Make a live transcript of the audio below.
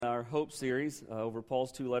Hope series over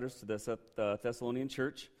Paul's 2 letters to the Thessalonian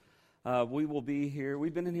church. We will be here.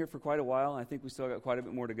 We've been in here for quite a while. I think we still got quite a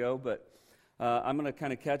bit more to go, but I'm going to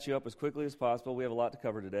kind of catch you up as quickly as possible. We have a lot to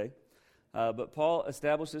cover today. But Paul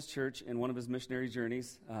established this church in one of his missionary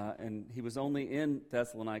journeys, and he was only in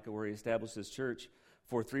Thessalonica where he established his church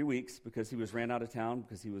for 3 weeks because he was ran out of town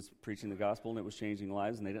because he was preaching the gospel and it was changing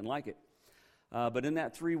lives and they didn't like it. But in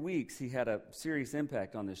that 3 weeks, he had a serious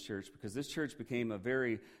impact on this church because this church became a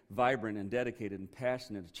very vibrant and dedicated and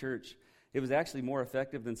passionate church. It was actually more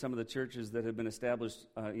effective than some of the churches that had been established,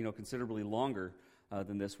 considerably longer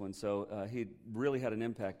than this one. So he really had an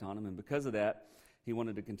impact on them, and because of that, he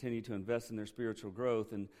wanted to continue to invest in their spiritual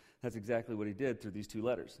growth, and that's exactly what he did through these 2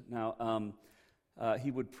 letters. Now,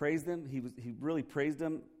 he would praise them. He really praised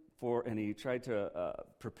them and he tried to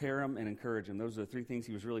prepare them and encourage them. Those are the 3 things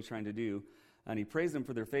he was really trying to do. And he praised them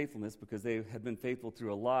for their faithfulness because they had been faithful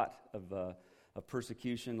through a lot of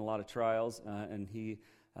persecution, a lot of trials, and he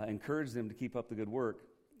encouraged them to keep up the good work.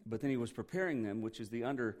 But then he was preparing them, which is the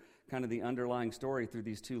underlying story through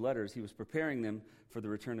these 2 letters. He was preparing them for the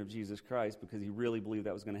return of Jesus Christ because he really believed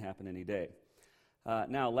that was going to happen any day.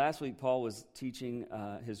 Now, last week, Paul was teaching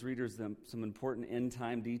his readers some important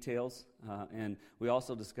end-time details, and we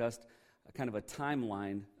also discussed kind of a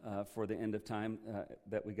timeline for the end of time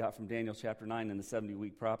that we got from Daniel chapter 9 in the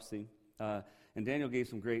 70-week prophecy. And Daniel gave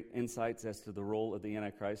some great insights as to the role of the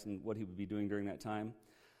Antichrist and what he would be doing during that time.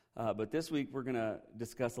 But this week we're going to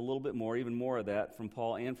discuss a little bit more, even more of that from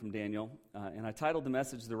Paul and from Daniel. And I titled the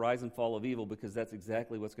message, The Rise and Fall of Evil, because that's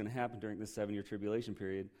exactly what's going to happen during this 7-year tribulation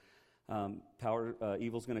period.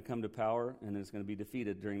 Evil's going to come to power, and then it's going to be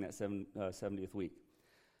defeated during that 70th week.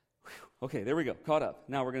 Okay, there we go, caught up.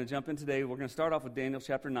 Now we're going to jump in today. We're going to start off with Daniel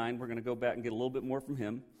chapter 9. We're going to go back and get a little bit more from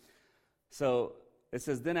him. So it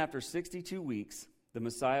says, then after 62 weeks, the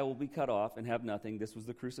Messiah will be cut off and have nothing. This was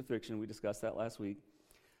the crucifixion. We discussed that last week.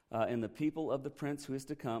 And the people of the prince who is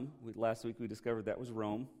to come, last week we discovered that was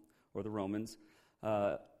Rome, or the Romans.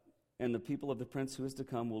 And the people of the prince who is to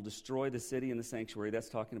come will destroy the city and the sanctuary. That's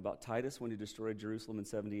talking about Titus when he destroyed Jerusalem in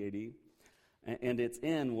 70 A.D. And its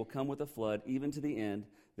end will come with a flood, even to the end.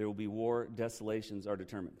 There will be war, desolations are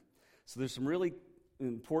determined. So there's some really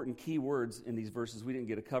important key words in these verses we didn't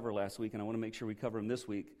get to cover last week, and I want to make sure we cover them this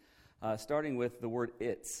week. Starting with the word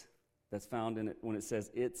its, that's found in it when it says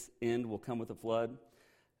its end will come with a flood.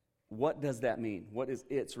 What does that mean? What is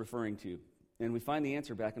its referring to? And we find the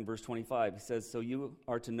answer back in verse 25. It says, so you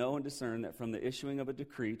are to know and discern that from the issuing of a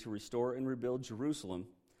decree to restore and rebuild Jerusalem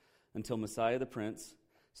until Messiah the Prince,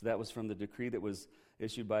 so that was from the decree that was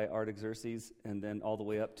issued by Artaxerxes, and then all the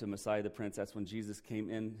way up to Messiah the Prince. That's when Jesus came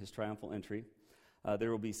in, his triumphal entry. There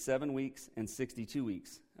will be 7 weeks and 62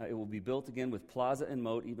 weeks. It will be built again with plaza and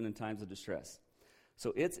moat, even in times of distress.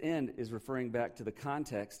 So its end is referring back to the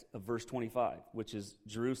context of verse 25, which is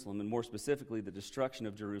Jerusalem, and more specifically, the destruction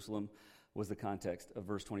of Jerusalem was the context of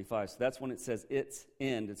verse 25. So that's when it says its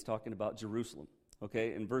end, it's talking about Jerusalem.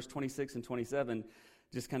 Okay, and verse 26 and 27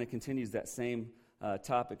 just kind of continues that same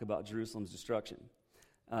topic about Jerusalem's destruction.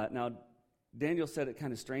 Now, Daniel said it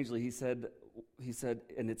kind of strangely. He said,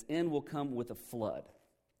 and its end will come with a flood.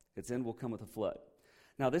 Its end will come with a flood.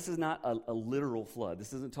 Now, this is not a literal flood.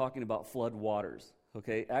 This isn't talking about flood waters,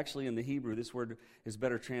 okay? Actually, in the Hebrew, this word is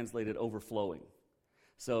better translated overflowing.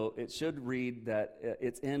 So it should read that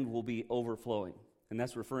its end will be overflowing. And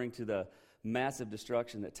that's referring to the massive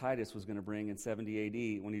destruction that Titus was going to bring in 70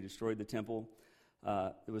 A.D. when he destroyed the temple.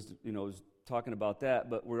 It was talking about that,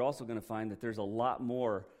 but we're also going to find that there's a lot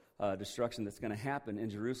more destruction that's going to happen in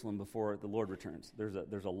Jerusalem before the Lord returns.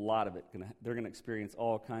 There's a lot of it. They're going to experience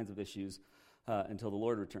all kinds of issues until the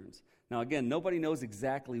Lord returns. Now, again, nobody knows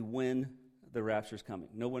exactly when the rapture is coming.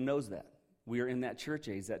 No one knows that. We are in that church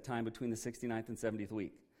age, that time between the 69th and 70th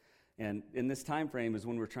week. And in this time frame is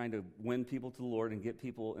when we're trying to win people to the Lord and get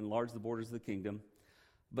people, enlarge the borders of the kingdom.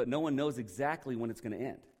 But no one knows exactly when it's going to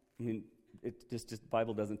end. I mean, it just the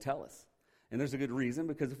Bible doesn't tell us. And there's a good reason,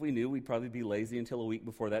 because if we knew, we'd probably be lazy until a week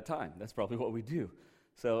before that time. That's probably what we do.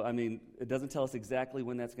 So, I mean, it doesn't tell us exactly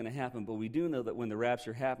when that's going to happen, but we do know that when the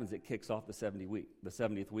rapture happens, it kicks off the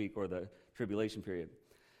 70th week, or the tribulation period.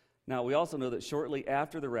 Now, we also know that shortly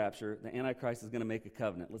after the rapture, the Antichrist is going to make a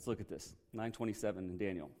covenant. Let's look at this, 9:27 in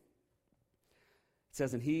Daniel. It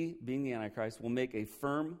says, and he, being the Antichrist, will make a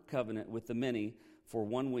firm covenant with the many for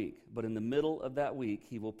 1 week, but in the middle of that week,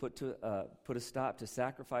 he will put a stop to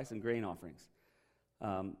sacrifice and grain offerings.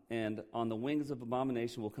 And on the wings of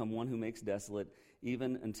abomination will come one who makes desolate,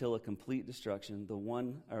 even until a complete destruction. The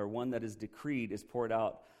one that is decreed is poured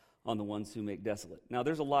out on the ones who make desolate. Now,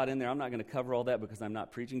 there's a lot in there. I'm not going to cover all that because I'm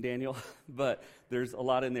not preaching Daniel, but there's a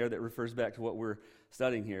lot in there that refers back to what we're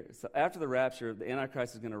studying here. So after the rapture, the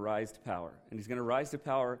Antichrist is going to rise to power. And he's going to rise to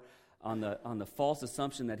power on the false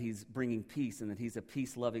assumption that he's bringing peace and that he's a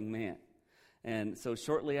peace-loving man. And so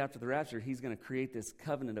shortly after the rapture, he's going to create this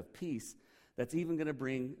covenant of peace that's even going to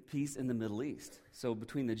bring peace in the Middle East. So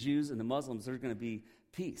between the Jews and the Muslims, there's going to be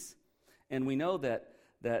peace. And we know that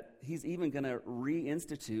he's even going to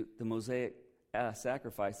reinstitute the Mosaic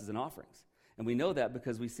sacrifices and offerings. And we know that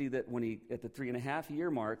because we see that when at the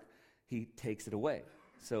 3.5-year mark, he takes it away.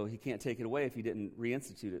 So he can't take it away if he didn't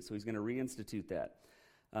reinstitute it. So he's going to reinstitute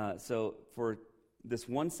that. So for this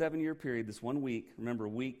 1 7-year period, this 1 week, remember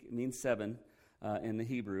week means 7 in the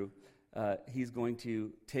Hebrew, he's going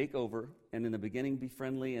to take over and in the beginning be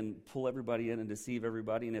friendly and pull everybody in and deceive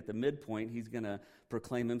everybody. And at the midpoint, he's going to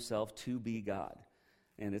proclaim himself to be God.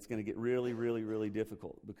 And it's going to get really, really, really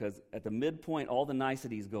difficult because at the midpoint, all the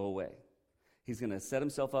niceties go away. He's going to set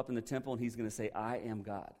himself up in the temple and he's going to say, I am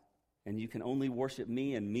God. And you can only worship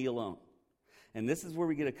me and me alone. And this is where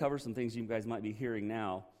we get to cover some things you guys might be hearing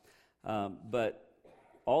now. But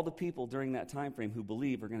all the people during that time frame who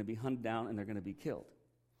believe are going to be hunted down and they're going to be killed.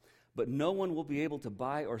 But no one will be able to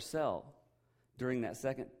buy or sell during that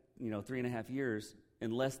second, 3.5 years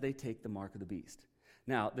unless they take the mark of the beast.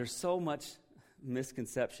 Now, there's so much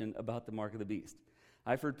misconception about the mark of the beast.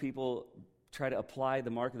 I've heard people try to apply the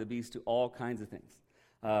mark of the beast to all kinds of things.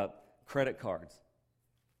 Credit cards.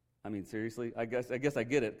 I mean, seriously, I guess I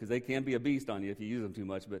get it because they can be a beast on you if you use them too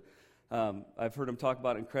much. But I've heard them talk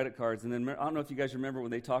about it in credit cards. And then I don't know if you guys remember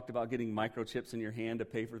when they talked about getting microchips in your hand to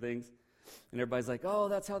pay for things. And everybody's like, oh,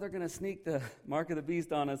 that's how they're going to sneak the mark of the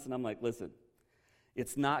beast on us. And I'm like, listen,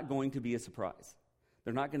 it's not going to be a surprise.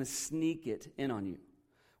 They're not going to sneak it in on you.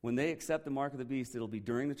 When they accept the mark of the beast, it'll be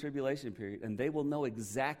during the tribulation period, and they will know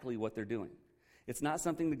exactly what they're doing. It's not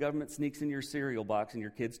something the government sneaks in your cereal box and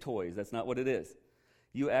your kids' toys. That's not what it is.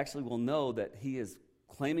 You actually will know that he is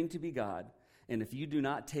claiming to be God, and if you do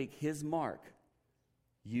not take his mark,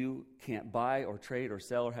 you can't buy or trade or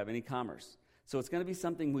sell or have any commerce. So it's going to be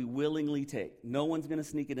something we willingly take. No one's going to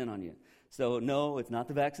sneak it in on you. So no, it's not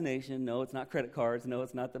the vaccination. No, it's not credit cards. No,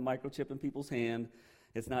 it's not the microchip in people's hand.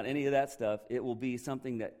 It's not any of that stuff. It will be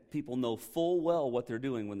something that people know full well what they're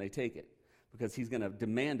doing when they take it because he's going to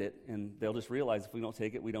demand it, and they'll just realize if we don't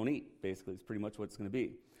take it, we don't eat, basically. It's pretty much what it's going to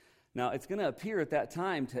be. Now, it's going to appear at that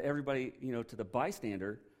time to everybody, to the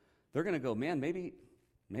bystander, they're going to go, man,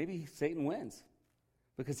 maybe Satan wins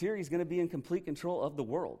because here he's going to be in complete control of the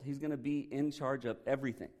world. He's going to be in charge of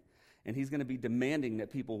everything, and he's going to be demanding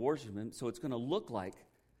that people worship him, so it's going to look like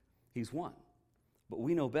he's won. But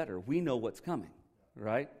we know better. We know what's coming.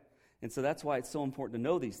 Right? And so that's why it's so important to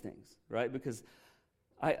know these things, right? Because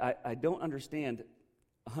I don't understand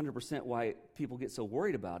 100% why people get so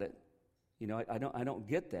worried about it. I don't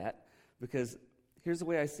get that because here's the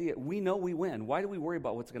way I see it. We know we win. Why do we worry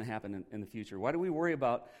about what's going to happen in the future? Why do we worry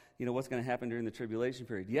about, what's going to happen during the tribulation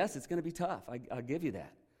period? Yes, it's going to be tough. I'll give you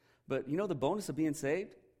that. But the bonus of being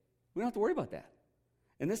saved? We don't have to worry about that.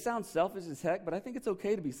 And this sounds selfish as heck, but I think it's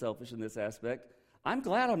okay to be selfish in this aspect. I'm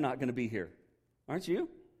glad I'm not going to be here. Aren't you?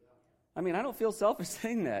 I mean, I don't feel selfish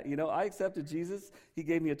saying that. I accepted Jesus. He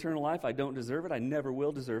gave me eternal life. I don't deserve it. I never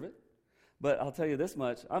will deserve it. But I'll tell you this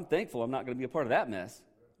much. I'm thankful I'm not going to be a part of that mess.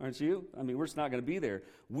 Aren't you? I mean, we're just not going to be there.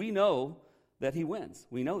 We know that he wins.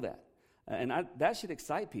 We know that. And that should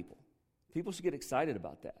excite people. People should get excited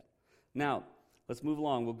about that. Now, let's move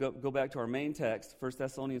along. We'll go back to our main text, 1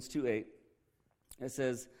 Thessalonians 2:8. It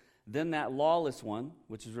says, then that lawless one,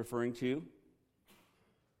 which is referring to,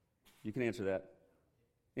 you can answer that.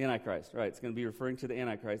 Antichrist, right. It's going to be referring to the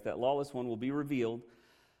Antichrist. That lawless one will be revealed,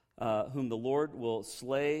 whom the Lord will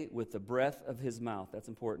slay with the breath of his mouth. That's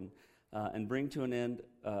important. And bring to an end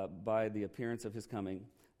by the appearance of his coming.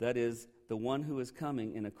 That is, the one who is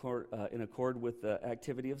coming in accord with the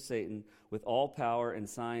activity of Satan, with all power and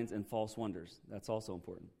signs and false wonders. That's also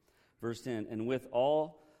important. Verse 10, and with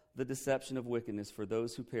all the deception of wickedness for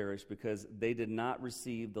those who perish, because they did not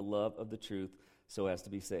receive the love of the truth so as to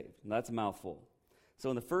be saved. And that's a mouthful. So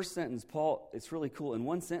in the first sentence, Paul, it's really cool. In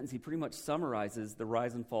one sentence, he pretty much summarizes the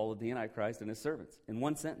rise and fall of the Antichrist and his servants. In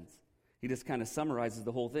one sentence. He just kind of summarizes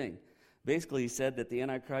the whole thing. Basically, he said that the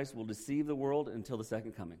Antichrist will deceive the world until the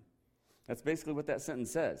second coming. That's basically what that sentence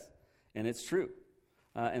says. And it's true.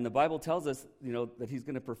 And the Bible tells us, that he's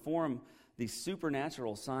going to perform these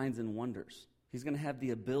supernatural signs and wonders. He's going to have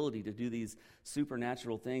the ability to do these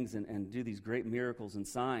supernatural things and do these great miracles and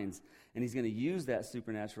signs. And he's going to use that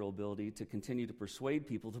supernatural ability to continue to persuade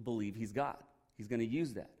people to believe he's God. He's going to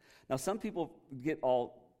use that. Now, some people get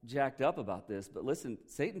all jacked up about this, but listen,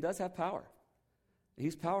 Satan does have power.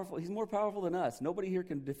 He's powerful. He's more powerful than us. Nobody here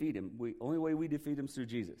can defeat him. Only way we defeat him is through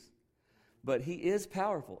Jesus. but he is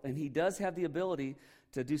powerful, and he does have the ability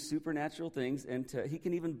to do supernatural things, and he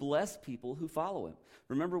can even bless people who follow him.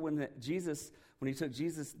 Remember when he took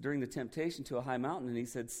Jesus during the temptation to a high mountain, and he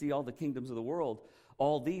said, "See all the kingdoms of the world,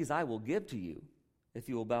 all these I will give to you if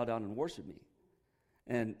you will bow down and worship me."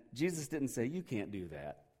 And Jesus didn't say, "You can't do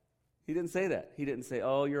that." He didn't say that. He didn't say,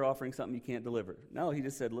 "Oh, you're offering something you can't deliver." No, he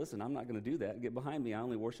just said, "Listen, I'm not going to do that. Get behind me. I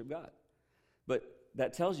only worship God." But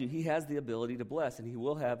that tells you he has the ability to bless, and he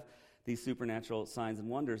will have these supernatural signs and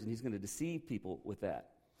wonders, and he's going to deceive people with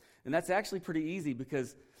that. And that's actually pretty easy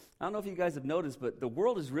because, I don't know if you guys have noticed, but the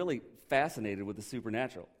world is really fascinated with the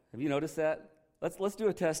supernatural. Have you noticed that? Let's do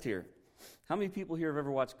a test here. How many people here have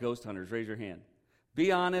ever watched Ghost Hunters? Raise your hand.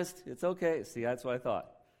 Be honest. It's okay. See, that's what I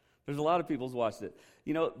thought. There's a lot of people who's watched it.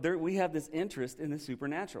 You know, we have this interest in the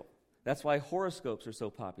supernatural. That's why horoscopes are so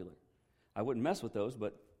popular. I wouldn't mess with those,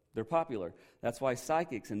 but they're popular. That's why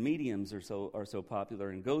psychics and mediums are so popular,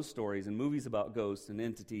 and ghost stories and movies about ghosts and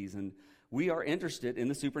entities. And we are interested in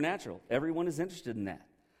the supernatural. Everyone is interested in that,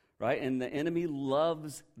 right? And the enemy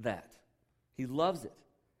loves that. He loves it.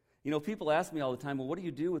 You know, people ask me all the time, well, what do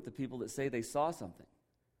you do with the people that say they saw something?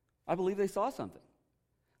 I believe they saw something.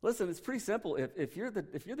 Listen, it's pretty simple. If you're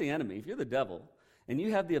the enemy, if you're the devil, and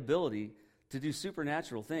you have the ability to do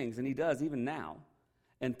supernatural things, and he does even now,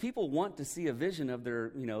 and people want to see a vision of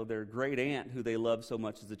their great aunt who they loved so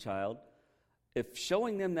much as a child, if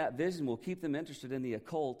showing them that vision will keep them interested in the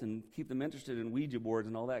occult and keep them interested in Ouija boards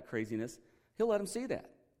and all that craziness, he'll let them see that.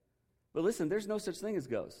 But listen, there's no such thing as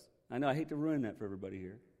ghosts. I know I hate to ruin that for everybody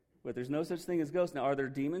here, but there's no such thing as ghosts. Now, are there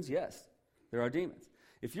demons? Yes, there are demons.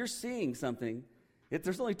 If you're seeing something,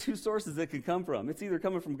 there's only two sources it can come from. It's either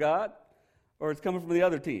coming from God or it's coming from the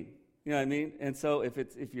other team. You know what I mean? And so if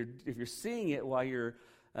you're seeing it while you're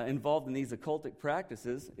involved in these occultic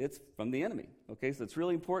practices, it's from the enemy. Okay, so it's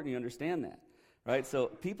really important you understand that, right? So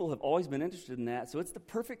people have always been interested in that, so it's the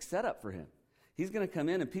perfect setup for him. He's going to come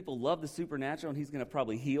in, and people love the supernatural, and he's going to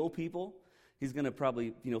probably heal people. He's going to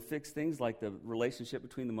probably, fix things like the relationship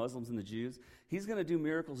between the Muslims and the Jews. He's going to do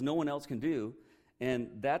miracles no one else can do, and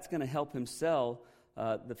that's going to help him sell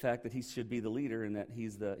the fact that he should be the leader and that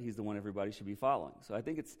he's the one everybody should be following. So I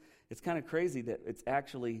think it's kind of crazy that it's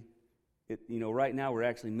actually, right now we're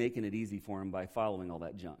actually making it easy for him by following all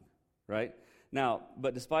that junk, right? Now,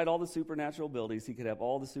 but despite all the supernatural abilities, he could have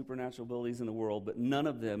all the supernatural abilities in the world, but none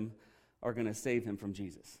of them are going to save him from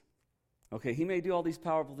Jesus. Okay, he may do all these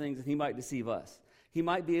powerful things and he might deceive us. He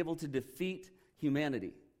might be able to defeat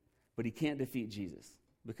humanity, but he can't defeat Jesus.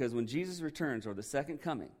 Because when Jesus returns, or the second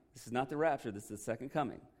coming, this is not the rapture, this is the second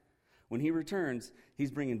coming. When he returns,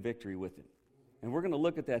 he's bringing victory with him. And we're going to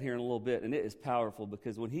look at that here in a little bit, and it is powerful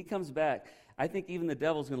because when he comes back, I think even the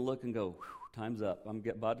devil's going to look and go, time's up. I'm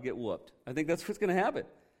about to get whooped. I think that's what's going to happen.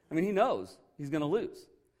 I mean, he knows he's going to lose.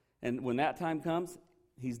 And when that time comes,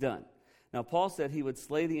 he's done. Now, Paul said he would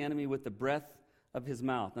slay the enemy with the breath of his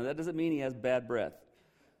mouth. Now, that doesn't mean he has bad breath.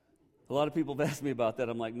 A lot of people have asked me about that.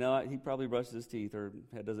 I'm like, no, he probably brushes his teeth or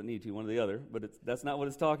doesn't need to, one or the other. But that's not what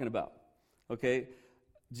it's talking about. Okay?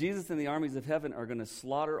 Jesus and the armies of heaven are going to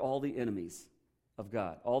slaughter all the enemies of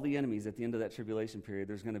God. All the enemies at the end of that tribulation period.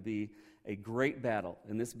 There's going to be a great battle.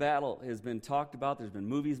 And this battle has been talked about. There's been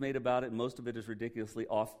movies made about it. And most of it is ridiculously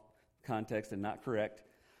off context and not correct.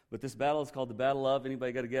 But this battle is called the Battle of,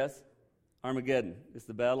 anybody got a guess? Armageddon. It's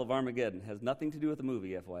the Battle of Armageddon. It has nothing to do with the movie,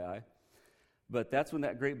 FYI. But that's when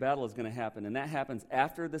that great battle is going to happen. And that happens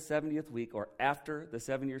after the 70th week or after the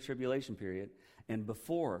 7-year tribulation period and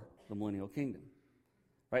before the millennial kingdom.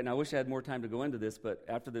 Right now, I wish I had more time to go into this, but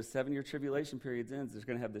after the 7-year tribulation period ends, there's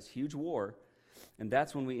going to have this huge war, and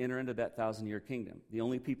that's when we enter into that 1,000-year kingdom. The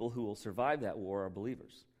only people who will survive that war are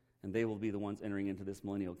believers, and they will be the ones entering into this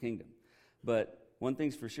millennial kingdom. But one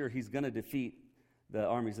thing's for sure, he's going to defeat the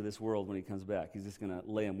armies of this world when he comes back. He's just going to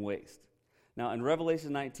lay them waste. Now, in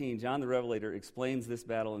Revelation 19, John the Revelator explains this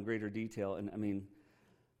battle in greater detail, and I mean,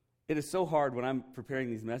 it is so hard when I'm preparing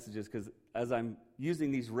these messages because as I'm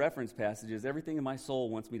using these reference passages, everything in my soul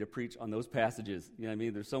wants me to preach on those passages. You know what I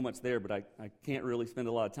mean? There's so much there, but I can't really spend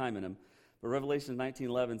a lot of time in them. But Revelation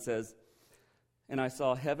 19:11 says, "And I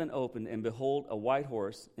saw heaven opened, and behold, a white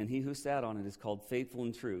horse, and he who sat on it is called Faithful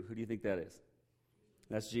and True." Who do you think that is?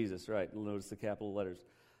 That's Jesus, right? You'll notice the capital letters.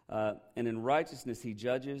 "And in righteousness he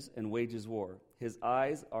judges and wages war. His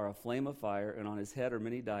eyes are a flame of fire, and on his head are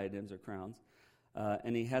many diadems or crowns.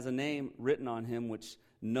 And he has a name written on him which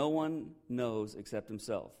no one knows except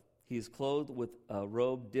himself. He is clothed with a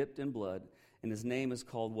robe dipped in blood, and his name is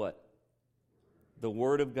called" what? The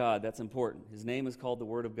Word of God. That's important. His name is called the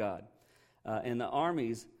Word of God. "And the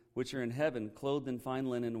armies which are in heaven, clothed in fine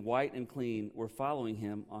linen, white and clean, were following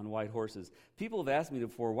him on white horses. People have asked me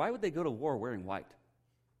before, why would they go to war wearing white?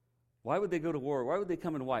 Why would they go to war? Why would they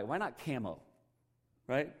come in white? Why not camo?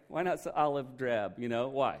 Right? Why not olive drab?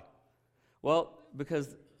 Why? Well,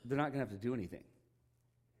 because they're not going to have to do anything.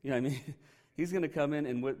 You know what I mean? He's going to come in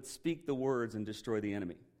and speak the words and destroy the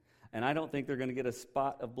enemy. And I don't think they're going to get a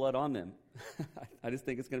spot of blood on them. I just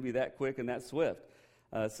think it's going to be that quick and that swift.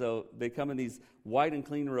 So they come in these white and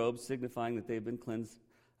clean robes, signifying that they've been cleansed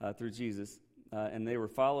through Jesus. And they were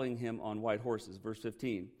following him on white horses. Verse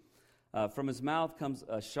 15. From his mouth comes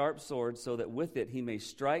a sharp sword, so that with it he may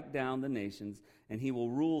strike down the nations, and he will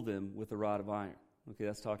rule them with a rod of iron. Okay,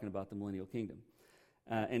 that's talking about the millennial kingdom.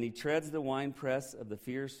 And he treads the winepress of the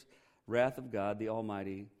fierce wrath of God, the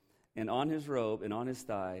Almighty. And on his robe and on his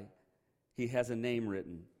thigh, he has a name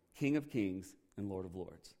written, King of Kings and Lord of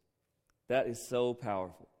Lords. That is so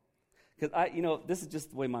powerful. Because this is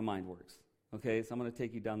just the way my mind works. Okay, so I'm going to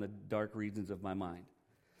take you down the dark regions of my mind.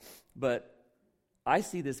 But I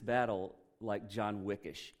see this battle like John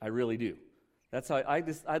Wickish. I really do. That's how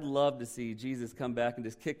I'd love to see Jesus come back and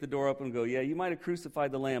just kick the door open and go, yeah, you might have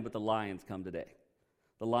crucified the lamb, but the lion's come today.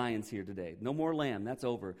 The lion's here today. No more lamb. That's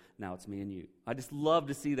over. Now it's me and you. I just love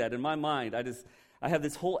to see that. In my mind, I have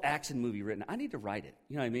this whole action movie written. I need to write it.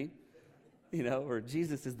 You know what I mean? Or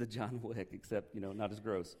Jesus is the John Wick, except, not as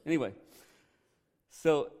gross. Anyway,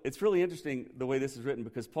 so it's really interesting the way this is written,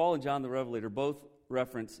 because Paul and John the Revelator both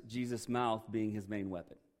reference Jesus' mouth being his main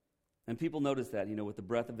weapon. And people notice that, with the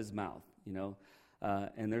breath of his mouth,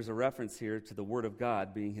 and there's a reference here to the Word of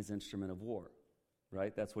God being his instrument of war,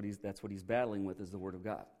 right? That's what he's battling with, is the Word of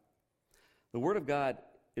God. The Word of God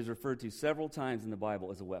is referred to several times in the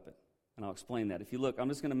Bible as a weapon, and I'll explain that. If you look, I'm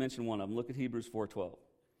just going to mention one of them. Look at Hebrews 4:12.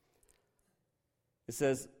 It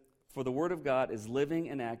says, "For the Word of God is living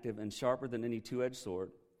and active and sharper than any two-edged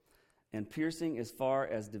sword, and piercing as far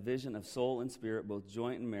as division of soul and spirit, both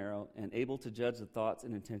joint and marrow, and able to judge the thoughts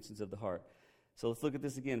and intentions of the heart." So let's look at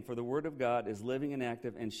this again. For the Word of God is living and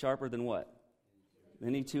active and sharper than what?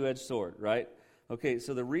 Any two-edged sword, right? Okay,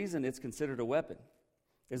 so the reason it's considered a weapon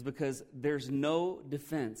is because there's no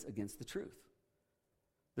defense against the truth.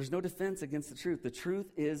 There's no defense against the truth. The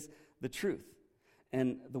truth is the truth.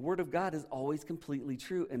 And the Word of God is always completely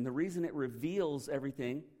true. And the reason it reveals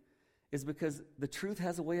everything is because the truth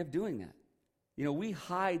has a way of doing that. We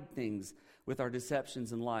hide things with our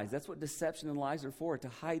deceptions and lies. That's what deception and lies are for, to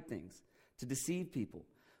hide things, to deceive people.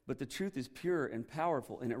 But the truth is pure and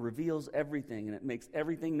powerful, and it reveals everything, and it makes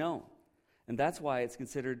everything known. And that's why it's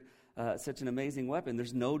considered such an amazing weapon.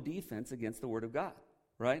 There's no defense against the Word of God,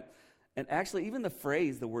 right? And actually, even the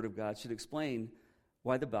phrase, the Word of God, should explain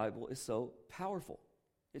why the Bible is so powerful.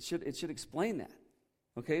 It should explain that,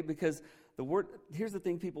 okay? Because the Word, here's the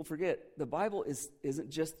thing people forget. The Bible isn't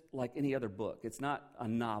just like any other book. It's not a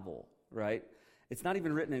novel, right? It's not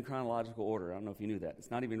even written in chronological order. I don't know if you knew that. It's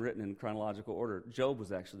not even written in chronological order. Job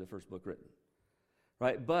was actually the first book written,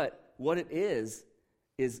 right? But what it is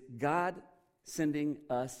God sending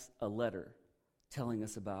us a letter telling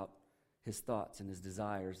us about his thoughts and his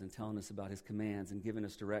desires and telling us about his commands and giving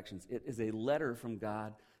us directions. It is a letter from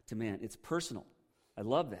God to man. It's personal. I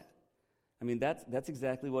love that. I mean, that's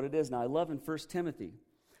exactly what it is. Now, I love in 1 Timothy,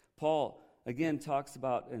 Paul, again, talks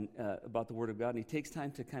about the Word of God, and he takes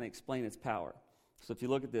time to kind of explain its power. So if you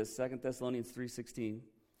look at this, 2 Thessalonians 3:16,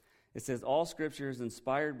 it says, "All Scripture is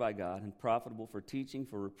inspired by God and profitable for teaching,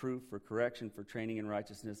 for reproof, for correction, for training in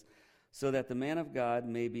righteousness, so that the man of God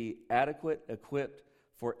may be adequate, equipped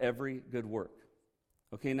for every good work."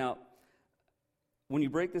 Okay, now, when you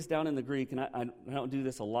break this down in the Greek, and I don't do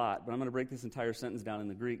this a lot, but I'm going to break this entire sentence down in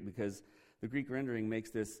the Greek because the Greek rendering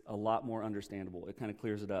makes this a lot more understandable. It kind of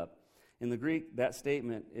clears it up. In the Greek, that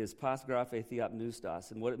statement is pas graphe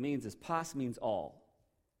theopneustos, and what it means is pas means all,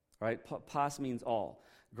 right? Pas means all.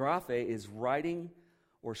 Graphe is writing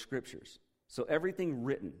or scriptures. So everything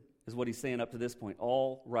written is what he's saying up to this point,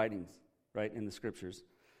 all writings, right, in the scriptures.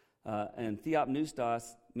 And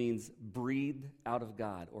theopneustos means breathed out of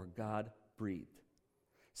God, or God breathed.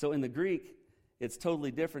 So in the Greek, it's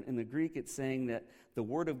totally different. In the Greek, it's saying that the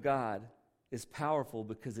Word of God is powerful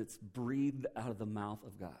because it's breathed out of the mouth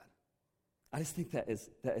of God. I just think that is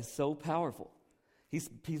so powerful. He's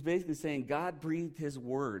basically saying God breathed his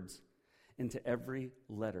words into every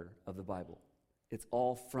letter of the Bible. It's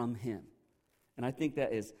all from him. And I think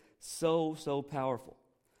that is so, so powerful.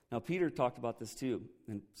 Now, Peter talked about this too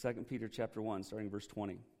in 2 Peter chapter 1, starting verse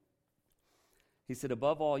 20. He said,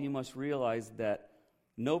 "Above all, you must realize that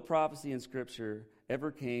no prophecy in Scripture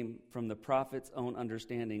ever came from the prophet's own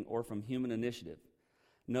understanding or from human initiative.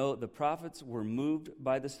 No, the prophets were moved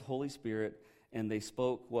by the Holy Spirit and they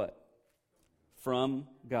spoke what? From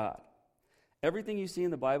God. Everything you see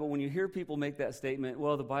in the Bible, when you hear people make that statement,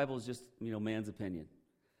 well, the Bible is just, man's opinion.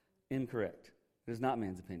 Incorrect. It is not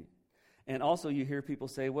man's opinion. And also you hear people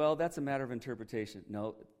say, well, that's a matter of interpretation.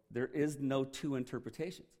 No, there is no two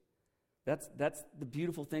interpretations. That's the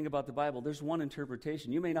beautiful thing about the Bible. There's one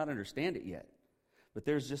interpretation. You may not understand it yet, but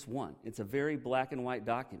there's just one. It's a very black and white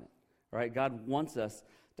document. Right? God wants us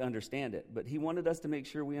to understand it, but he wanted us to make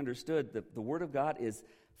sure we understood that the Word of God is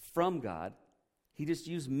from God. He just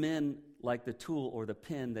used men like the tool or the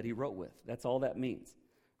pen that he wrote with. That's all that means,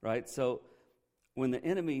 right? So when the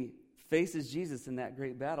enemy faces Jesus in that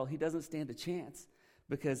great battle, he doesn't stand a chance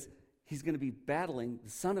because he's going to be battling the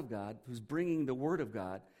Son of God who's bringing the Word of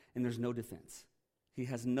God, and there's no defense. He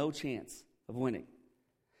has no chance of winning.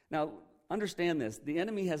 Now, understand this. The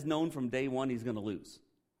enemy has known from day one he's going to lose.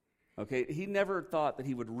 Okay? He never thought that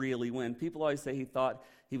he would really win. People always say he thought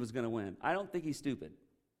he was going to win. I don't think he's stupid.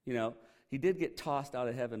 He did get tossed out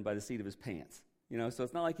of heaven by the seat of his pants. So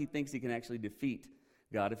it's not like he thinks he can actually defeat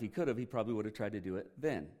God. If he could have, he probably would have tried to do it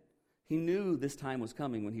then. He knew this time was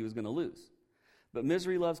coming when he was going to lose. But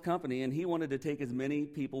misery loves company, and he wanted to take as many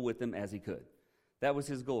people with him as he could. That was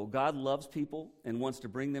his goal. God loves people and wants to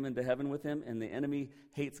bring them into heaven with him, and the enemy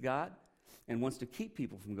hates God and wants to keep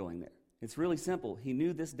people from going there. It's really simple. He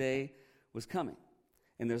knew this day was coming.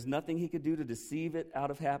 And there's nothing he could do to deceive it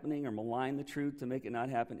out of happening or malign the truth to make it not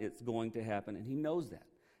happen. It's going to happen, and he knows that.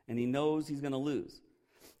 And he knows he's going to lose.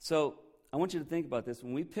 So I want you to think about this.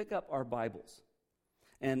 When we pick up our Bibles,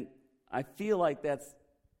 and I feel like that's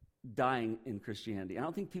dying in Christianity. I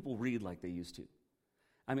don't think people read like they used to.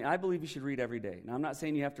 I believe you should read every day. Now, I'm not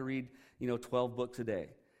saying you have to read, 12 books a day.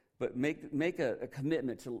 But make a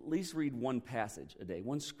commitment to at least read one passage a day,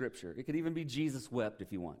 one scripture. It could even be Jesus wept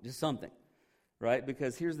if you want, just something. Right?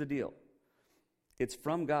 Because here's the deal. It's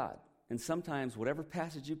from God. And sometimes whatever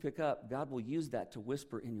passage you pick up, God will use that to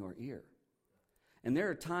whisper in your ear. And there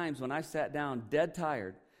are times when I sat down dead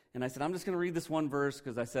tired, and I said, I'm just going to read this one verse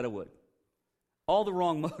because I said I would. All the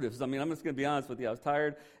wrong motives. I'm just going to be honest with you. I was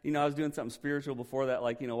tired. I was doing something spiritual before that,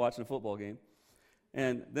 like, watching a football game.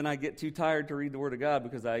 And then I get too tired to read the Word of God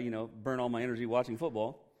because I, burn all my energy watching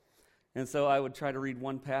football. And so I would try to read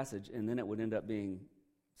one passage, and then it would end up being...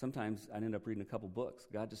 Sometimes I'd end up reading a couple books.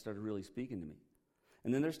 God just started really speaking to me.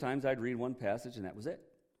 And then there's times I'd read one passage and that was it.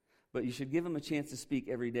 But you should give him a chance to speak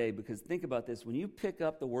every day, because think about this. When you pick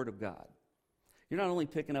up the Word of God, you're not only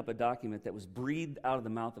picking up a document that was breathed out of the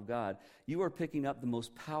mouth of God, you are picking up the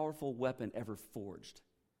most powerful weapon ever forged.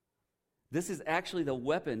 This is actually the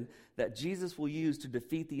weapon that Jesus will use to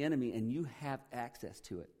defeat the enemy, and you have access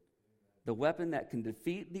to it. The weapon that can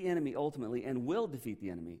defeat the enemy ultimately and will defeat the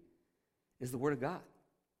enemy is the Word of God.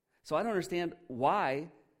 So I don't understand why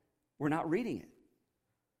we're not reading it.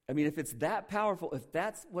 If it's that powerful, if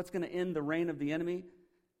that's what's going to end the reign of the enemy,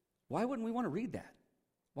 why wouldn't we want to read that?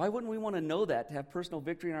 Why wouldn't we want to know that to have personal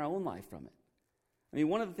victory in our own life from it?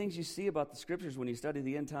 One of the things you see about the Scriptures when you study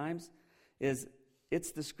the end times is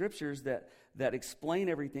it's the Scriptures that explain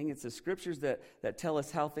everything. It's the Scriptures that tell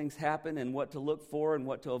us how things happen and what to look for and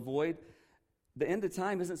what to avoid. The end of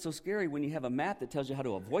time isn't so scary when you have a map that tells you how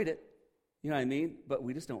to avoid it. You know what I mean? But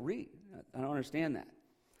we just don't read. I don't understand that.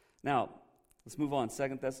 Now, let's move on.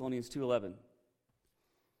 2 Thessalonians 2:11.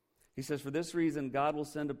 He says, for this reason, God will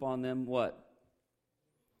send upon them what?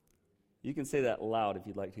 You can say that loud if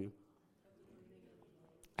you'd like to.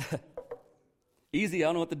 Easy. I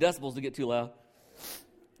don't know what the decibels to get too loud.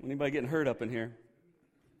 Anybody getting hurt up in here?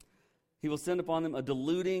 He will send upon them a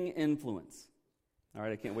deluding influence. All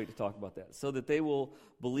right, I can't wait to talk about that. So that they will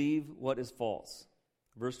believe what is false.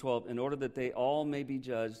 Verse 12, in order that they all may be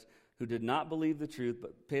judged who did not believe the truth,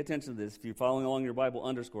 but pay attention to this. If you're following along your Bible,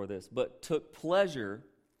 underscore this. But took pleasure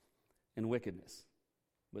in wickedness.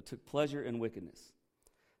 But took pleasure in wickedness.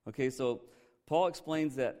 Okay, so Paul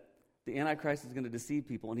explains that the Antichrist is going to deceive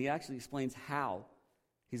people, and he actually explains how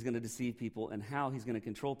he's going to deceive people and how he's going to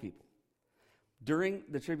control people. During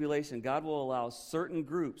the tribulation, God will allow certain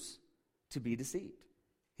groups to be deceived.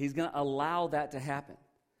 He's going to allow that to happen.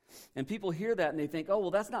 And people hear that and they think, oh,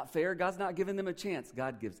 well, that's not fair. God's not giving them a chance.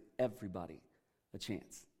 God gives everybody a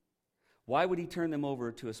chance. Why would he turn them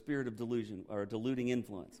over to a spirit of delusion or a deluding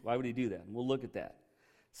influence? Why would he do that? And we'll look at that.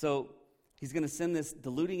 So he's going to send this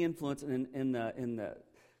deluding influence. And in the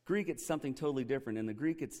Greek, it's something totally different. In the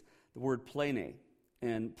Greek, it's the word plane.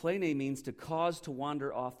 And plane means to cause to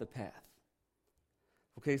wander off the path.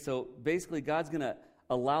 Okay, so basically God's going to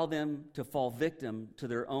allow them to fall victim to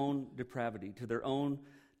their own depravity, to their own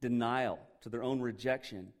denial, to their own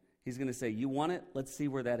rejection. He's going to say, you want it? Let's see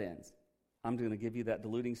where that ends. I'm going to give you that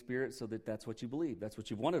deluding spirit so that that's what you believe. That's what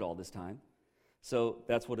you've wanted all this time. So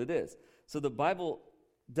that's what it is. So the Bible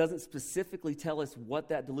doesn't specifically tell us what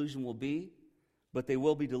that delusion will be, but they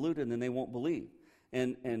will be deluded and they won't believe.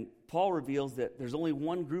 And Paul reveals that there's only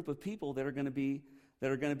one group of people that are going to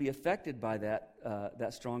be affected by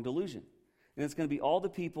that strong delusion. And it's going to be all the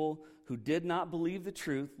people who did not believe the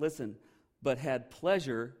truth, listen, but had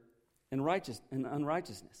pleasure in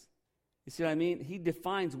unrighteousness. You see what I mean? He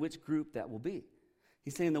defines which group that will be.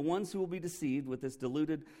 He's saying the ones who will be deceived with this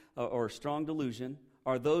deluded or strong delusion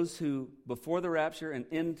are those who, before the rapture and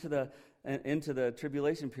into the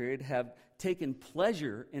tribulation period, have taken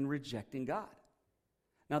pleasure in rejecting God.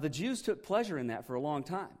 Now, the Jews took pleasure in that for a long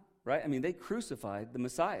time, right? I mean, they crucified the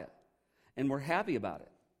Messiah and were happy about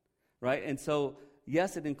it, right? And so,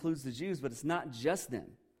 yes, it includes the Jews, but it's not just them.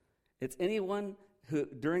 It's anyone who,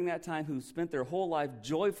 during that time, who spent their whole life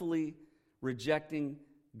joyfully rejecting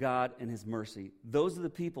God and His mercy. Those are the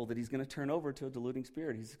people that He's going to turn over to a deluding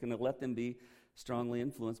spirit. He's going to let them be strongly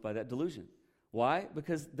influenced by that delusion. Why?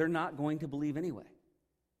 Because they're not going to believe anyway,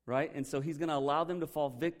 right? And so He's going to allow them to fall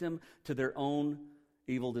victim to their own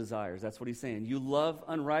evil desires. That's what He's saying. You love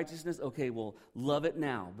unrighteousness? Okay, well, love it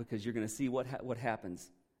now, because you're going to see what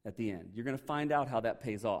happens at the end. You're going to find out how that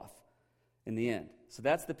pays off in the end. So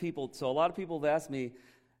that's the people. So a lot of people have asked me,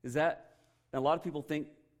 a lot of people think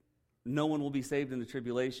no one will be saved in the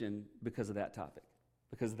tribulation because of that topic,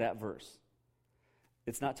 because of that verse.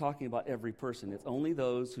 It's not talking about every person. It's only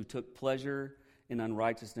those who took pleasure in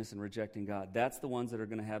unrighteousness and rejecting God. That's the ones that are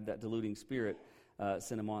going to have that deluding spirit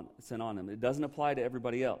sent on them. It doesn't apply to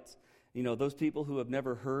everybody else. You know, those people who have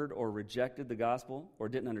never heard or rejected the gospel or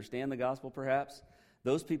didn't understand the gospel perhaps,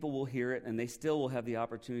 those people will hear it and they still will have the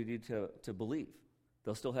opportunity to believe.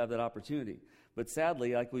 They'll still have that opportunity. But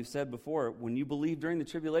sadly, like we've said before, when you believe during the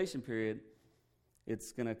tribulation period,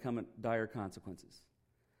 it's going to come at dire consequences.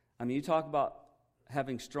 I mean, you talk about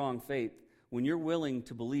having strong faith. When you're willing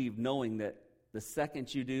to believe knowing that the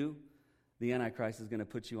second you do, the Antichrist is going to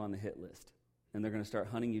put you on the hit list. And they're going to start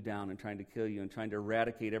hunting you down and trying to kill you and trying to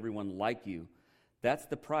eradicate everyone like you. That's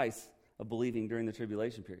the price of believing during the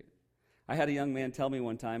tribulation period. I had a young man tell me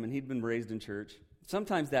one time, and he'd been raised in church.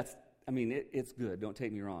 Sometimes it's good, don't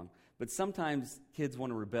take me wrong. But sometimes kids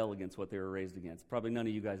want to rebel against what they were raised against. Probably none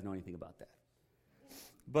of you guys know anything about that.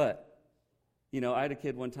 But, you know, I had a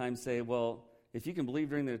kid one time say, well, if you can believe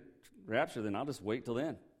during the rapture, then I'll just wait till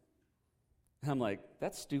then. And I'm like,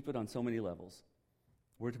 that's stupid on so many levels.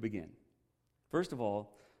 Where to begin? First of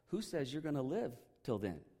all, who says you're going to live till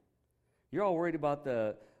then? You're all worried about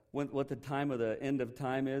what the time of the end of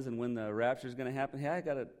time is and when the rapture is going to happen. Hey, I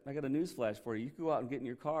got a news flash for you. You can go out and get in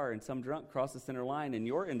your car and some drunk cross the center line and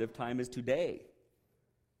your end of time is today,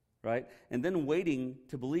 right? And then waiting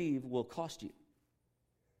to believe will cost you,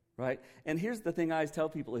 right? And here's the thing I always tell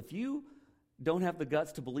people. If you don't have the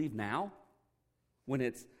guts to believe now, when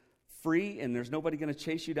it's free and there's nobody going to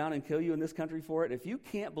chase you down and kill you in this country for it, if you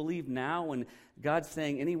can't believe now when God's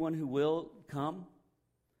saying anyone who will come,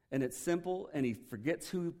 and it's simple, and He forgets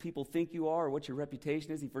who people think you are or what your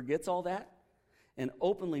reputation is. He forgets all that and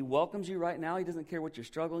openly welcomes you right now. He doesn't care what you're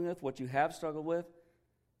struggling with, what you have struggled with.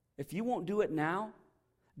 If you won't do it now,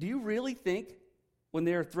 do you really think when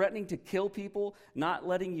they're threatening to kill people, not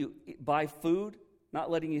letting you buy food,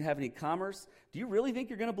 not letting you have any commerce, do you really think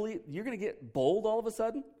you're going to get bold all of a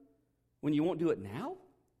sudden when you won't do it now?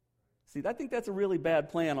 See, I think that's a really bad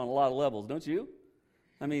plan on a lot of levels, don't you?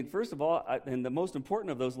 I mean, first of all, and the most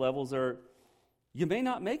important of those levels are, you may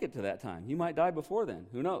not make it to that time. You might die before then.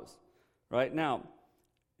 Who knows? Right? Now,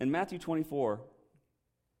 in Matthew 24,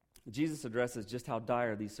 Jesus addresses just how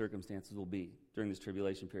dire these circumstances will be during this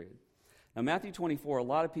tribulation period. Now, Matthew 24, a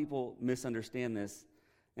lot of people misunderstand this,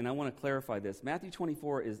 and I want to clarify this. Matthew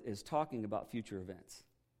 24 is talking about future events.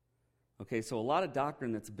 Okay, so a lot of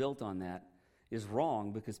doctrine that's built on that is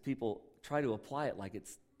wrong because people try to apply it like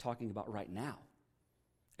it's talking about right now.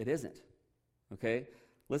 It isn't. Okay?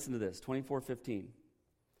 Listen to this, 24:15.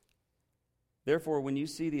 Therefore, when you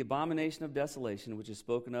see the abomination of desolation, which is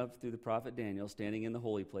spoken of through the prophet Daniel, standing in the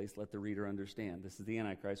holy place, let the reader understand. This is the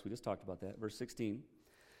Antichrist. We just talked about that. Verse 16.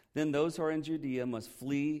 Then those who are in Judea must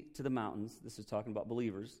flee to the mountains. This is talking about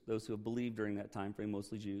believers, those who have believed during that time frame,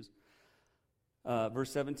 mostly Jews.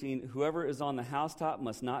 Verse 17, whoever is on the housetop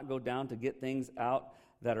must not go down to get things out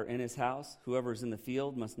that are in his house. Whoever is in the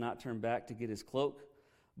field must not turn back to get his cloak.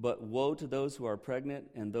 But woe to those who are pregnant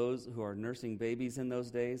and those who are nursing babies in those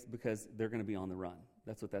days, because they're going to be on the run.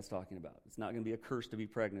 That's what that's talking about. It's not going to be a curse to be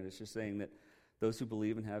pregnant. It's just saying that those who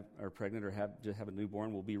believe and are pregnant or have a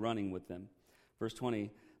newborn will be running with them. Verse 20,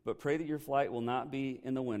 but pray that your flight will not be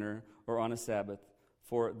in the winter or on a Sabbath,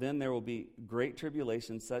 for then there will be great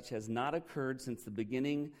tribulation such as not occurred since the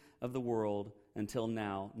beginning of the world until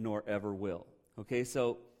now, nor ever will. Okay,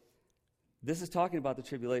 so this is talking about the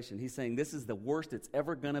tribulation. He's saying this is the worst it's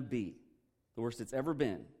ever going to be. The worst it's ever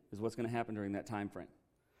been is what's going to happen during that time frame.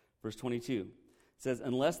 Verse 22 says,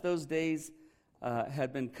 unless those days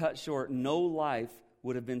had been cut short, no life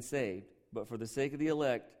would have been saved. But for the sake of the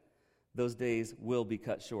elect, those days will be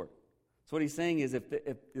cut short. So what he's saying is if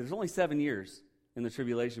there's only 7 years in the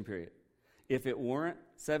tribulation period, if it weren't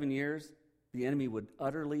 7 years, the enemy would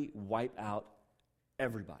utterly wipe out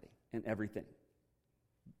everybody and everything.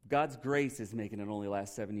 God's grace is making it only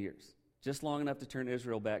last 7 years, just long enough to turn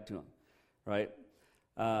Israel back to him, right?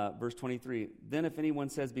 Verse 23, then if anyone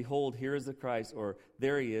says, behold, here is the Christ, or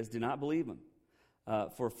there he is, do not believe him.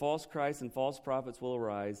 For false Christs and false prophets will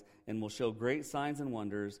arise and will show great signs and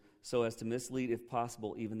wonders so as to mislead, if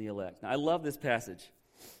possible, even the elect. Now, I love this passage.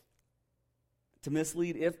 To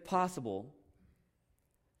mislead, if possible,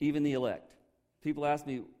 even the elect. People ask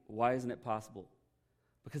me, why isn't it possible?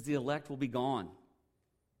 Because the elect will be gone.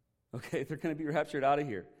 Okay, they're going to be raptured out of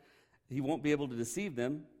here. He won't be able to deceive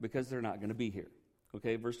them because they're not going to be here.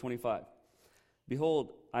 Okay, verse 25.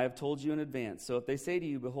 Behold, I have told you in advance. So if they say to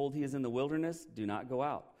you, behold, he is in the wilderness, do not go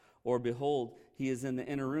out. Or behold, he is in the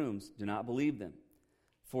inner rooms, do not believe them.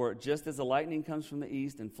 For just as the lightning comes from the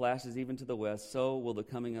east and flashes even to the west, so will the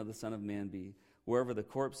coming of the Son of Man be. Wherever the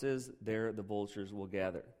corpse is, there the vultures will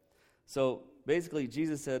gather. So basically,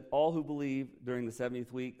 Jesus said all who believe during the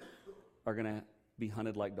 70th week are going to be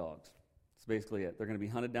hunted like dogs. That's basically it. They're going to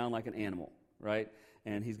be hunted down like an animal, right?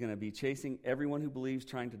 And he's going to be chasing everyone who believes,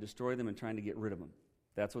 trying to destroy them and trying to get rid of them.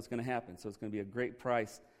 That's what's going to happen. So it's going to be a great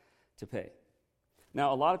price to pay.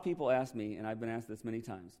 Now, a lot of people ask me, and I've been asked this many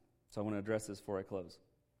times, so I want to address this before I close.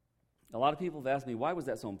 A lot of people have asked me, why was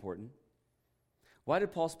that so important? Why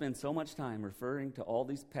did Paul spend so much time referring to all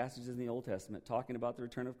these passages in the Old Testament, talking about the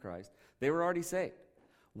return of Christ? They were already saved.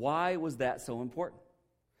 Why was that so important?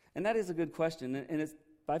 And that is a good question. And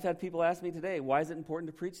I've had people ask me today, why is it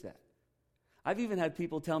important to preach that? I've even had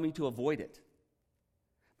people tell me to avoid it.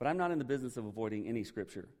 But I'm not in the business of avoiding any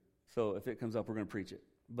scripture. So if it comes up, we're going to preach it.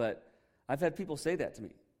 But I've had people say that to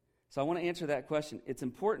me. So I want to answer that question. It's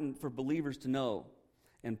important for believers to know,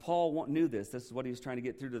 and Paul knew this. This is what he was trying to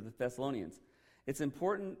get through to the Thessalonians. It's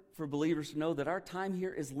important for believers to know that our time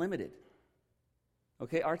here is limited.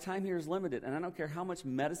 Okay, our time here is limited, and I don't care how much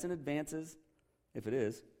medicine advances, if it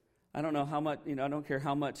is. I don't know how much, I don't care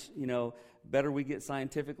how much, better we get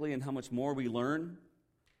scientifically and how much more we learn.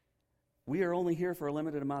 We are only here for a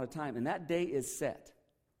limited amount of time, and that day is set.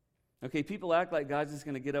 Okay, people act like God's just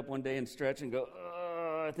going to get up one day and stretch and go,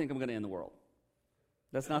 I think I'm going to end the world.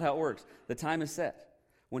 That's not how it works. The time is set.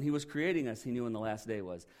 When he was creating us, he knew when the last day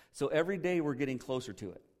was. So every day we're getting closer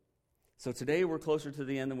to it. So today we're closer to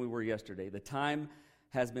the end than we were yesterday. The time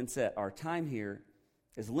has been set. Our time here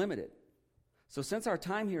is limited. So since our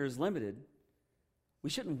time here is limited, we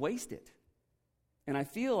shouldn't waste it. And I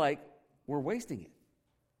feel like we're wasting it.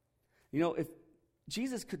 If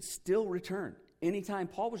Jesus could still return anytime,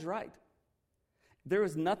 Paul was right. There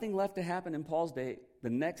was nothing left to happen in Paul's day. The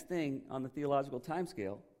next thing on the theological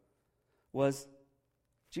timescale was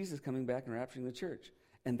Jesus coming back and rapturing the church.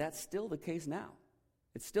 And that's still the case now.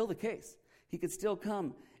 It's still the case. He could still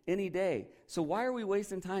come any day. So why are we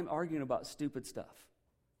wasting time arguing about stupid stuff?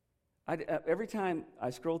 Every time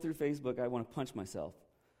I scroll through Facebook, I want to punch myself.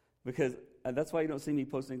 Because that's why you don't see me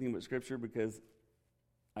post anything but scripture, because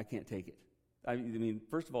I can't take it. I mean,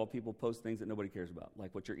 first of all, people post things that nobody cares about,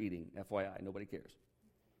 like what you're eating, FYI, nobody cares.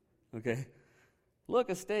 Okay? Look,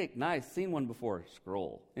 a steak, nice, seen one before,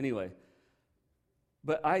 scroll. Anyway,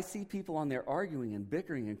 but I see people on there arguing and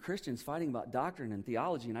bickering, and Christians fighting about doctrine and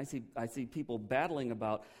theology, and I see people battling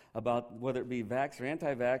about whether it be vax or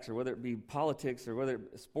anti-vax, or whether it be politics, or whether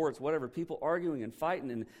it be sports, whatever, people arguing and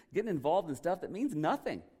fighting and getting involved in stuff that means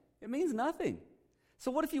nothing. It means nothing.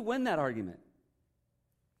 So what if you win that argument?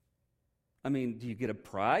 I mean, do you get a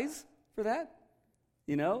prize for that?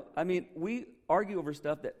 We argue over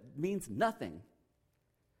stuff that means nothing,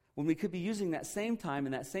 when we could be using that same time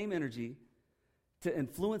and that same energy to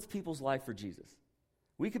influence people's life for Jesus.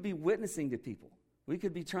 We could be witnessing to people. We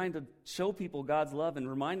could be trying to show people God's love and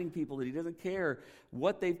reminding people that he doesn't care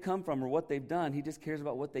what they've come from or what they've done. He just cares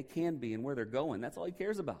about what they can be and where they're going. That's all he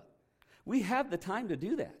cares about. We have the time to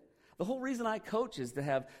do that. The whole reason I coach is to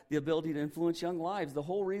have the ability to influence young lives. The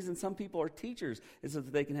whole reason some people are teachers is so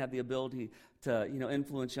that they can have the ability to,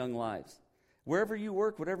 influence young lives. Wherever you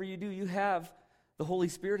work, whatever you do, you have the Holy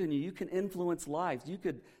Spirit in you. You can influence lives.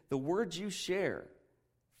 The words you share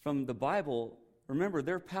from the Bible, remember,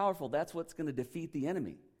 they're powerful. That's what's going to defeat the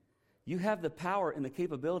enemy. You have the power and the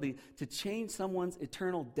capability to change someone's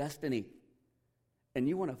eternal destiny. And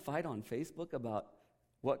you want to fight on Facebook about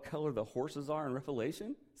what color the horses are in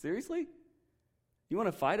Revelation? Seriously? You want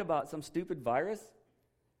to fight about some stupid virus?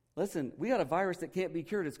 Listen, we got a virus that can't be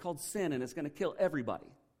cured. It's called sin, and it's going to kill everybody.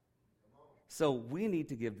 So we need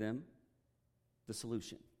to give them the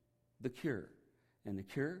solution, the cure. And the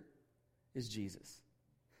cure is Jesus.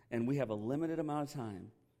 And we have a limited amount of time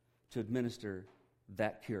to administer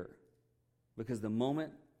that cure. Because the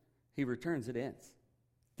moment he returns, it ends.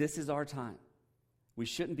 This is our time. We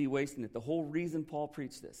shouldn't be wasting it. The whole reason Paul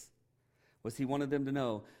preached this was he wanted them to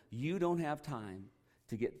know, you don't have time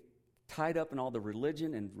to get tied up in all the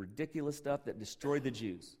religion and ridiculous stuff that destroyed the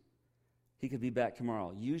Jews. He could be back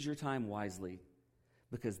tomorrow. Use your time wisely,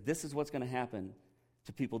 because this is what's going to happen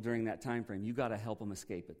to people during that time frame. You got to help them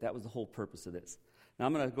escape it. That was the whole purpose of this. Now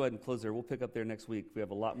I'm going to go ahead and close there. We'll pick up there next week. We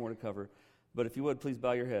have a lot more to cover. But if you would, please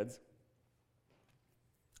bow your heads.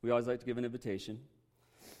 We always like to give an invitation.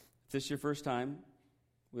 If this is your first time,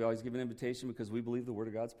 we always give an invitation because we believe the Word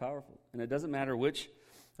of God's powerful. And it doesn't matter which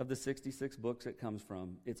of the 66 books it comes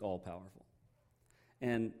from, it's all powerful.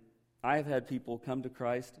 And I've had people come to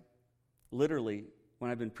Christ literally when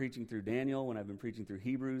I've been preaching through Daniel, when I've been preaching through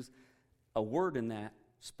Hebrews, a word in that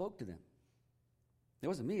spoke to them. It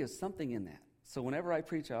wasn't me, it was something in that. So whenever I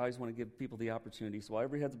preach, I always want to give people the opportunity. So while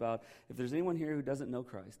every head's bowed, if there's anyone here who doesn't know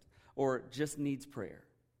Christ or just needs prayer,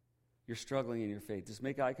 you're struggling in your faith, just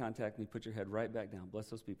make eye contact with me, put your head right back down. Bless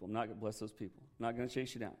those people. I'm not going to bless those people. I'm not going to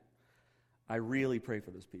chase you down. I really pray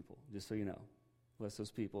for those people, just so you know. Bless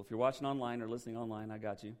those people. If you're watching online or listening online, I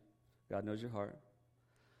got you. God knows your heart.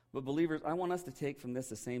 But believers, I want us to take from this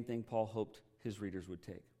the same thing Paul hoped his readers would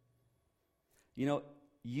take. You know,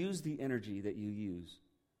 use the energy that you use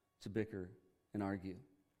to bicker and argue.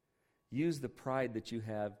 Use the pride that you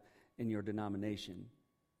have in your denomination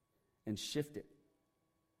and shift it.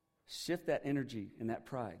 Shift that energy and that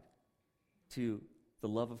pride to the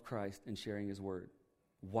love of Christ and sharing his word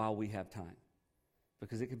while we have time,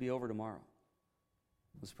 because it could be over tomorrow.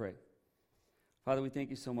 Let's pray. Father, we thank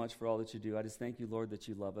you so much for all that you do. I just thank you, Lord, that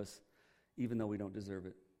you love us even though we don't deserve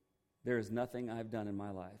it. There is nothing I've done in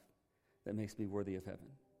my life that makes me worthy of heaven.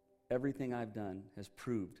 Everything I've done has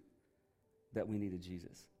proved that we needed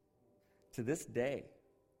Jesus. To this day,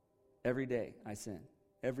 every day I sin.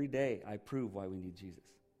 Every day I prove why we need Jesus.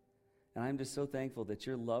 And I'm just so thankful that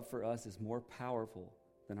your love for us is more powerful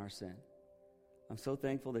than our sin. I'm so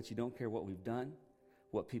thankful that you don't care what we've done,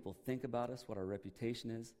 what people think about us, what our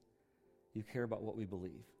reputation is. You care about what we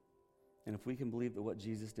believe. And if we can believe that what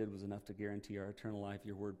Jesus did was enough to guarantee our eternal life,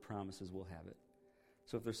 your word promises we'll have it.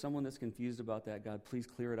 So if there's someone that's confused about that, God, please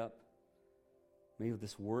clear it up. May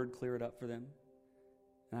this word clear it up for them.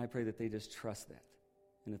 And I pray that they just trust that.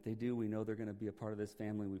 And if they do, we know they're going to be a part of this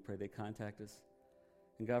family. We pray they contact us.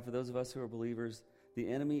 And God, for those of us who are believers, the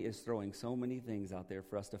enemy is throwing so many things out there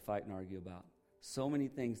for us to fight and argue about. So many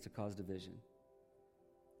things to cause division.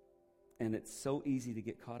 And it's so easy to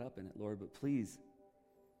get caught up in it, Lord. But please,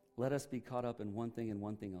 let us be caught up in one thing and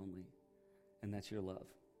one thing only. And that's your love.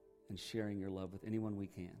 And sharing your love with anyone we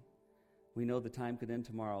can. We know the time could end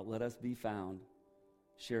tomorrow. Let us be found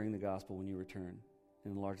sharing the gospel when you return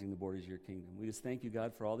and enlarging the borders of your kingdom. We just thank you,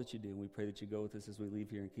 God, for all that you do. And we pray that you go with us as we leave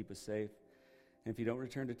here and keep us safe. And if you don't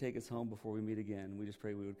return to take us home before we meet again, we just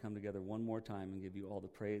pray we would come together one more time and give you all the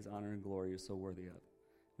praise, honor, and glory you're so worthy of.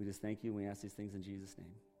 We just thank you, and we ask these things in Jesus'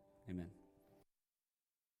 name. Amen.